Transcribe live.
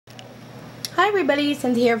Hi everybody,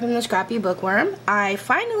 Cynthia here from the Scrappy Bookworm. I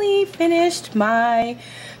finally finished my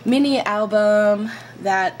mini album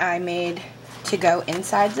that I made to go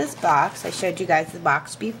inside this box. I showed you guys the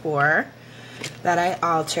box before that I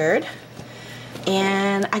altered.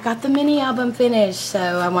 And I got the mini album finished, so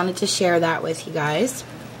I wanted to share that with you guys.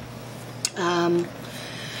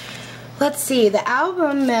 Let's see, the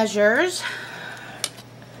album measures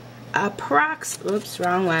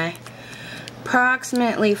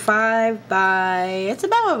approximately 5 by, it's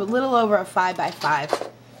about a little over a 5 by 5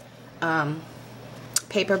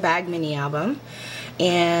 paper bag mini album,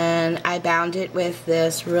 and I bound it with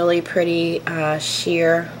this really pretty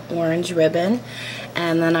sheer orange ribbon,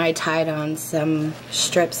 and then I tied on some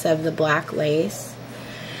strips of the black lace,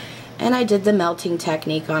 and I did the melting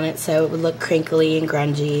technique on it so it would look crinkly and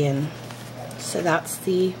grungy, and so that's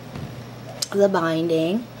the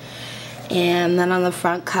binding. And then on the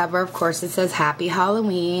front cover, of course, it says Happy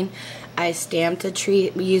Halloween. I stamped a tree,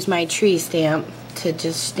 used my tree stamp to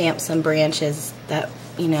just stamp some branches that,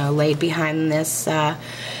 you know, laid behind this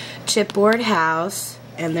chipboard house.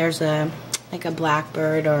 And there's like a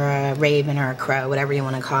blackbird or a raven or a crow, whatever you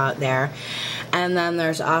want to call it there. And then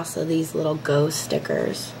there's also these little ghost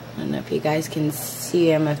stickers. I don't know if you guys can see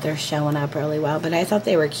them, if they're showing up really well, but I thought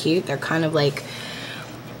they were cute. They're kind of like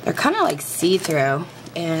see-through.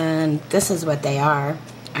 And this is what they are.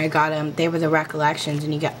 I got them, they were the Recollections,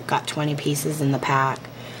 and you got 20 pieces in the pack.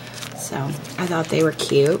 So I thought they were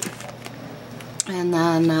cute. And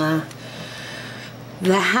then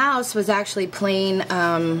the house was actually plain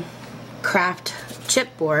craft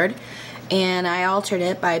chipboard, and I altered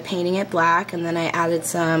it by painting it black, and then I added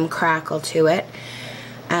some crackle to it,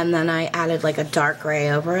 and then I added like a dark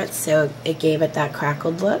gray over it, so it gave it that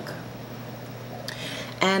crackled look.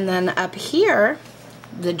 And then up here,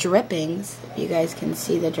 the drippings, if you guys can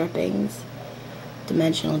see the drippings,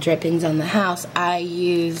 dimensional drippings on the house, I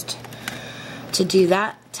used, to do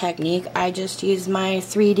that technique, I just used my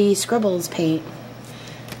 3D Scribbles paint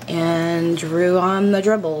and drew on the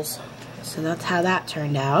dribbles. So that's how that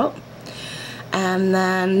turned out. And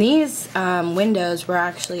then these windows were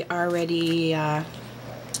actually already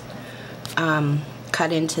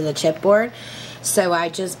cut into the chipboard. So I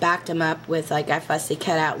just backed them up with, like, I fussy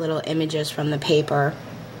cut out little images from the paper,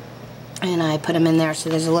 and I put them in there. So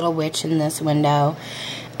there's a little witch in this window,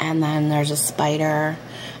 and then there's a spider,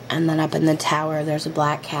 and then up in the tower there's a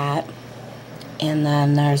black cat, and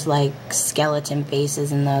then there's like skeleton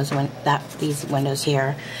faces in these windows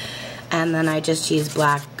here. And then I just used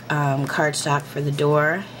black cardstock for the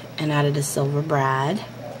door and added a silver brad.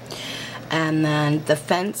 And then the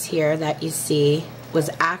fence here that you see was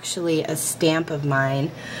actually a stamp of mine.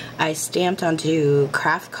 I stamped onto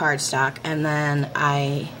craft cardstock, and then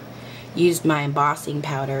I used my embossing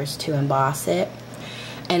powders to emboss it,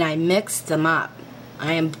 and I mixed them up.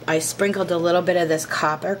 I sprinkled a little bit of this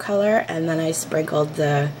copper color, and then I sprinkled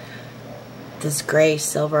this gray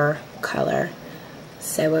silver color,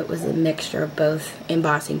 so it was a mixture of both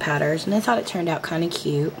embossing powders, and I thought it turned out kind of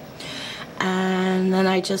cute. And then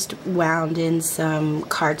I just wound in some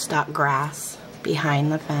cardstock grass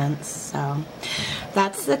behind the fence. So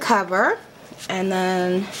that's the cover, and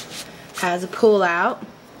then has a pull out,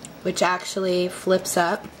 which actually flips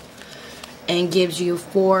up and gives you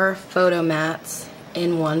 4 photo mats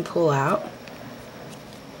in one pull out.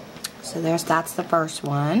 So that's the first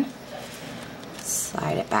one.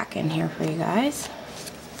 Slide it back in here for you guys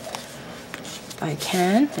if I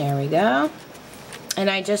can. There we go. And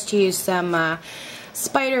I just used some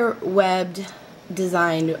spider webbed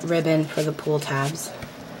designed ribbon for the pull tabs.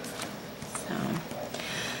 So,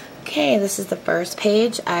 okay, this is the first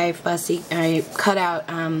page. I cut out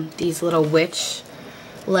these little witch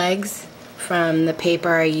legs from the paper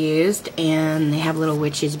I used, and they have little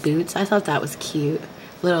witch's boots. I thought that was cute.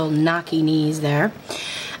 Little knocky knees there.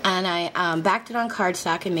 And I backed it on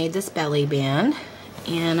cardstock and made this belly band,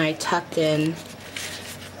 and I tucked in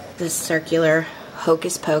this circular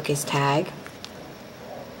Hocus Pocus tag.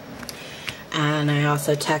 And I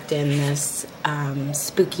also tucked in this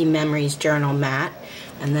Spooky Memories journal mat,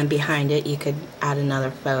 and then behind it you could add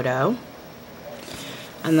another photo.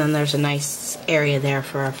 And then there's a nice area there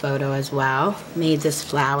for a photo as well. Made this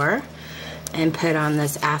flower and put on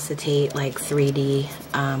this acetate like 3D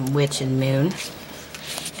witch and moon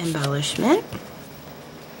embellishment.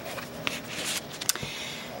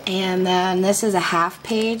 And then this is a half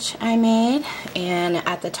page I made, and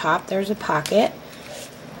at the top there's a pocket.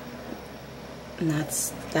 And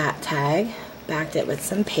that's that tag. Backed it with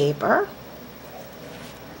some paper.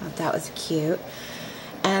 Thought that was cute.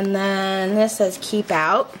 And then this says keep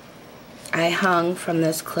out. I hung from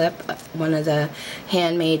this clip one of the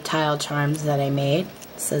handmade tile charms that I made.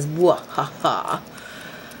 It says "Wah-ha-ha."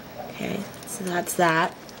 Okay, so that's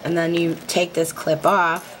that. And then you take this clip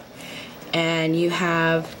off, and you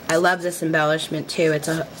have, I love this embellishment too, it's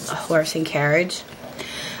a horse and carriage.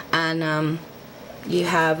 And you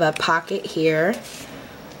have a pocket here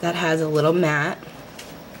that has a little mat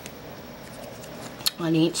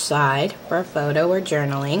on each side for a photo or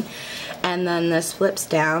journaling. And then this flips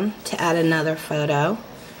down to add another photo.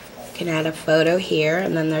 You can add a photo here,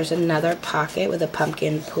 and then there's another pocket with a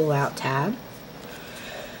pumpkin pull-out tab.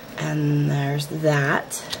 And there's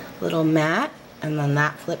that little mat, and then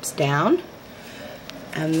that flips down.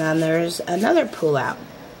 And then there's another pull-out.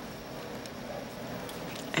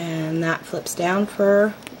 And that flips down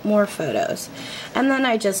for more photos. And then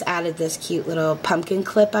I just added this cute little pumpkin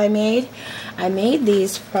clip I made. I made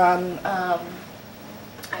these from, I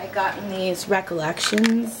gotten these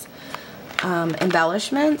Recollections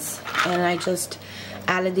embellishments, and I just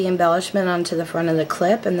added the embellishment onto the front of the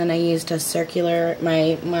clip, and then I used a circular,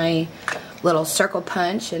 my little circle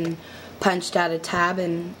punch, and punched out a tab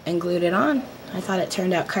and glued it on. I thought it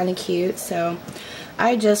turned out kind of cute, so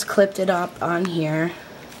I just clipped it up on here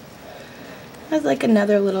as like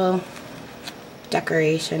another little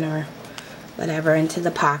decoration or whatever into the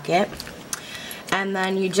pocket. And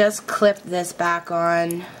then you just clip this back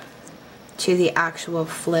on to the actual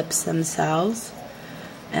flips themselves,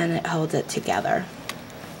 and it holds it together.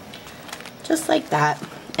 Just like that.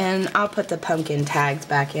 And I'll put the pumpkin tags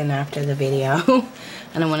back in after the video.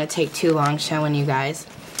 I don't want to take too long showing you guys.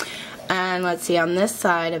 And let's see, on this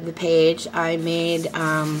side of the page I made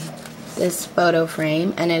this photo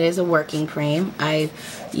frame, and it is a working frame. I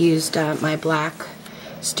used my black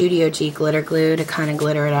Studio G glitter glue to kind of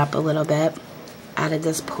glitter it up a little bit. Added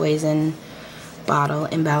this poison bottle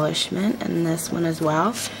embellishment and this one as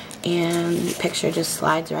well, and the picture just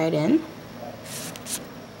slides right in.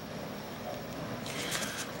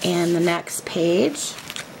 And the next page,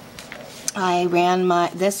 I ran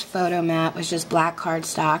this photo mat was just black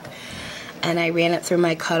cardstock, and I ran it through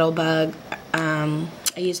my Cuttlebug.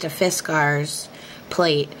 I used a Fiskars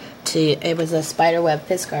plate it was a spiderweb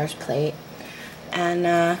Fiskars plate, and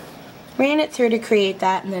ran it through to create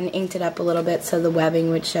that, and then inked it up a little bit so the webbing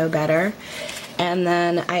would show better. And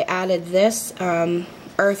then I added this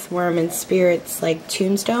earthworm and spirits like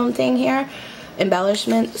tombstone thing here,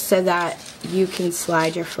 embellishment, so that you can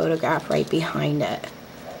slide your photograph right behind it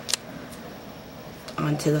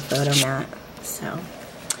onto the photo mat. So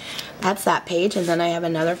that's that page. And then I have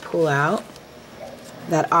another pull out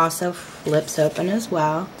that also flips open as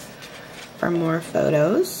well for more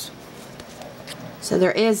photos. So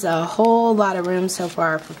there is a whole lot of room so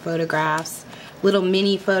far for photographs, little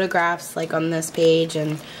mini photographs like on this page,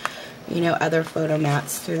 and you know, other photo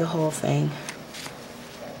mats through the whole thing.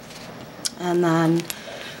 And then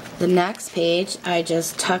the next page, I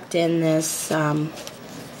just tucked in this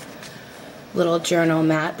little journal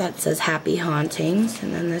mat that says Happy Hauntings,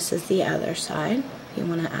 and then this is the other side. You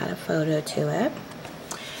want to add a photo to it.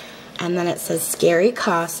 And then it says Scary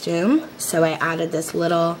Costume, so I added this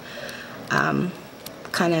little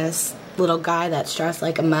kind of little guy that's dressed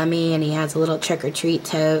like a mummy, and he has a little trick-or-treat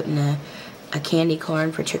tote and a candy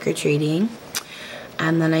corn for trick-or-treating.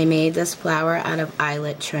 And then I made this flower out of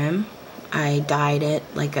eyelet trim. I dyed it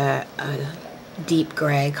like a deep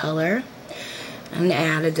gray color, and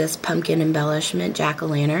added this pumpkin embellishment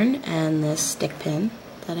jack-o'-lantern and this stick pin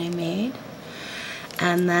that I made.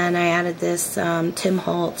 And then I added this Tim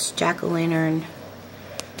Holtz jack-o'-lantern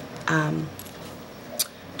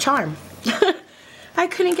charm. I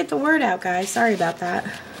couldn't get the word out, guys. Sorry about that.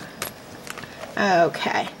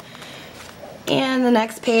 Okay. And the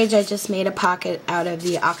next page, I just made a pocket out of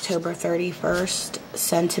the October 31st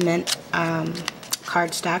sentiment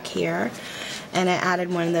cardstock here. And I added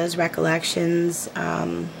one of those Recollections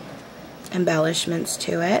embellishments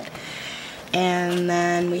to it. And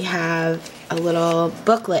then we have a little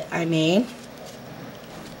booklet I made.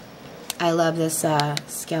 I love this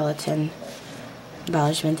skeleton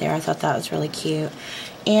embellishment there. I thought that was really cute.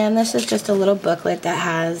 And this is just a little booklet that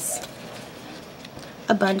has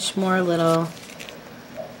a bunch more little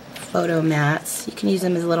photo mats. You can use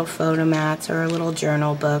them as little photo mats or a little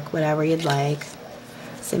journal book, whatever you'd like.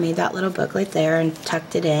 So I made that little booklet there and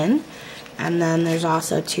tucked it in. And then there's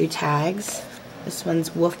also two tags. This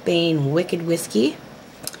one's Wolfbane Wicked Whiskey.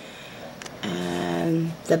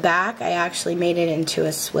 And the back, I actually made it into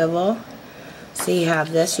a swivel. So you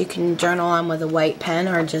have this, you can journal on with a white pen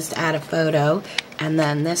or just add a photo. And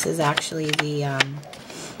then this is actually the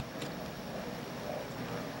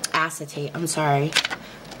acetate, I'm sorry.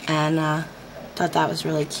 And Thought that was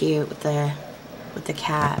really cute with the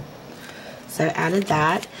cat. So I added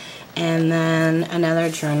that. And then another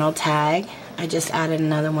journal tag. I just added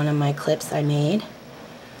another one of my clips I made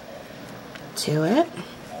to it.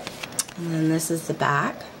 And then this is the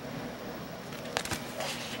back.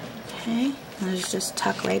 Okay, those just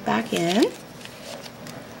tuck right back in.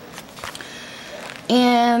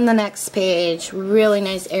 And the next page, really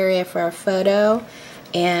nice area for a photo.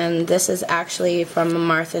 And this is actually from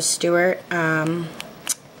Martha Stewart.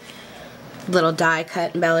 Little die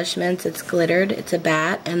cut embellishments. It's glittered. It's a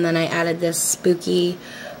bat. And then I added this spooky,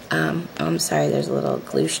 oh, I'm sorry, there's a little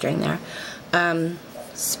glue string there.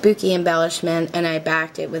 Spooky embellishment, and I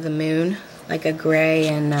backed it with a moon, like a gray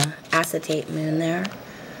and acetate moon there.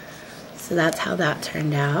 So that's how that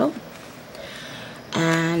turned out.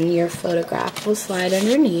 And your photograph will slide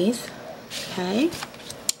underneath. Okay.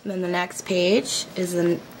 And then the next page is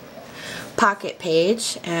a pocket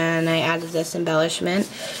page, and I added this embellishment.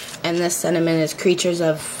 And this sentiment is creatures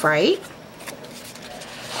of fright.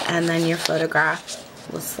 And then your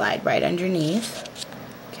photograph will slide right underneath.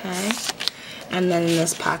 Okay. And then in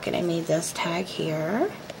this pocket I made this tag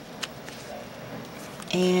here.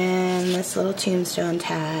 And this little tombstone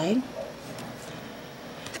tag.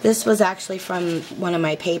 This was actually from one of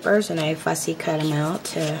my papers, and I fussy cut them out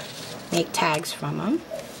to make tags from them.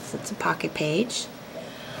 So it's a pocket page.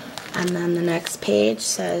 And then the next page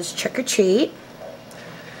says trick or treat.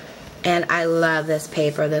 And I love this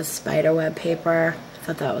paper, this spiderweb paper. I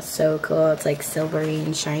thought that was so cool. It's like silvery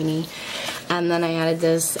and shiny. And then I added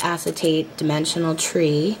this acetate dimensional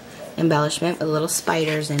tree embellishment with little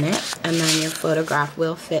spiders in it. And then your photograph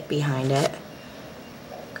will fit behind it.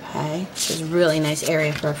 Okay, this is a really nice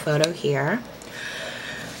area for a photo here.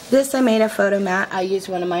 This I made a photo mat. I used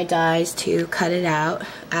one of my dies to cut it out.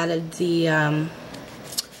 Added the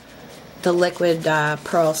liquid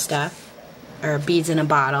pearl stuff, or beads in a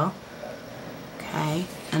bottle. Okay,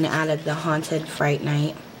 and added the haunted fright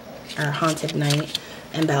night, or haunted night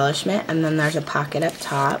embellishment. And then there's a pocket up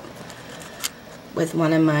top with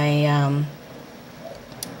one of my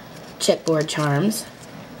chipboard charms.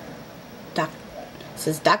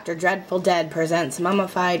 This is Dr. Dreadful Dead presents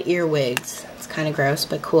mummified earwigs. It's kind of gross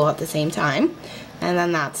but cool at the same time. And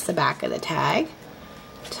then that's the back of the tag.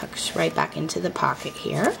 Tucks right back into the pocket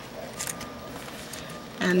here.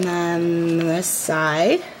 And then this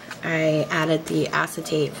side, I added the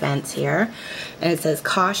acetate fence here. And it says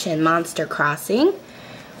Caution Monster Crossing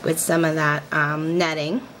with some of that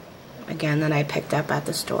netting, again, that I picked up at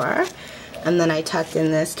the store. And then I tucked in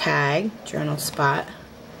this tag, journal spot,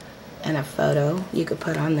 and a photo you could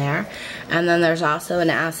put on there. And then there's also an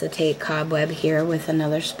acetate cobweb here with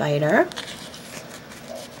another spider.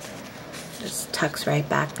 Just tucks right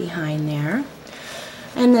back behind there.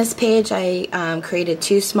 And this page I created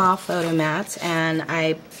 2 small photo mats, and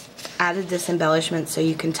I added this embellishment so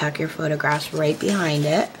you can tuck your photographs right behind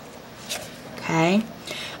it. Okay.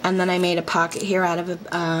 And then I made a pocket here out of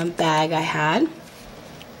a bag I had.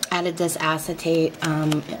 Added this acetate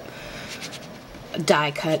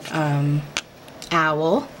die cut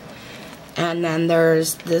owl. And then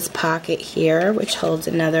there's this pocket here which holds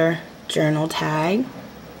another journal tag.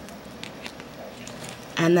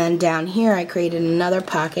 And then down here I created another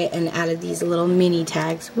pocket and added these little mini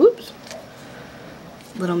tags. Whoops.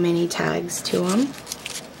 Little mini tags to them.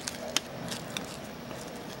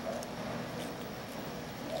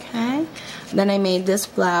 Okay. Then I made this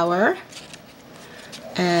flower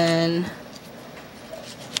and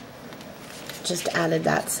just added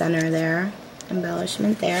that center there,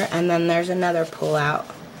 embellishment there. And then there's another pull out,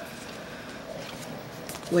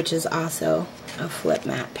 which is also a flip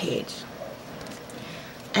mat page.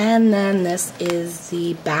 And then this is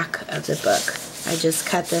the back of the book. I just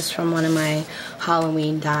cut this from one of my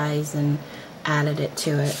Halloween dies and added it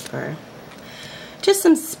to it for just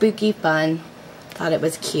some spooky fun. Thought it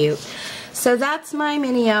was cute. So that's my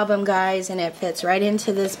mini album, guys, and it fits right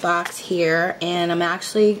into this box here. And I'm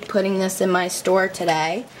actually putting this in my store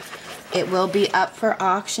today. It will be up for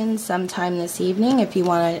auction sometime this evening. If you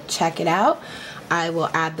want to check it out, I will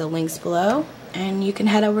add the links below. And you can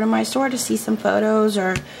head over to my store to see some photos,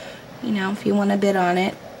 or, you know, if you want to bid on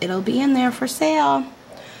it, it'll be in there for sale.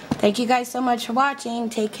 Thank you guys so much for watching.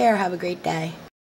 Take care. Have a great day.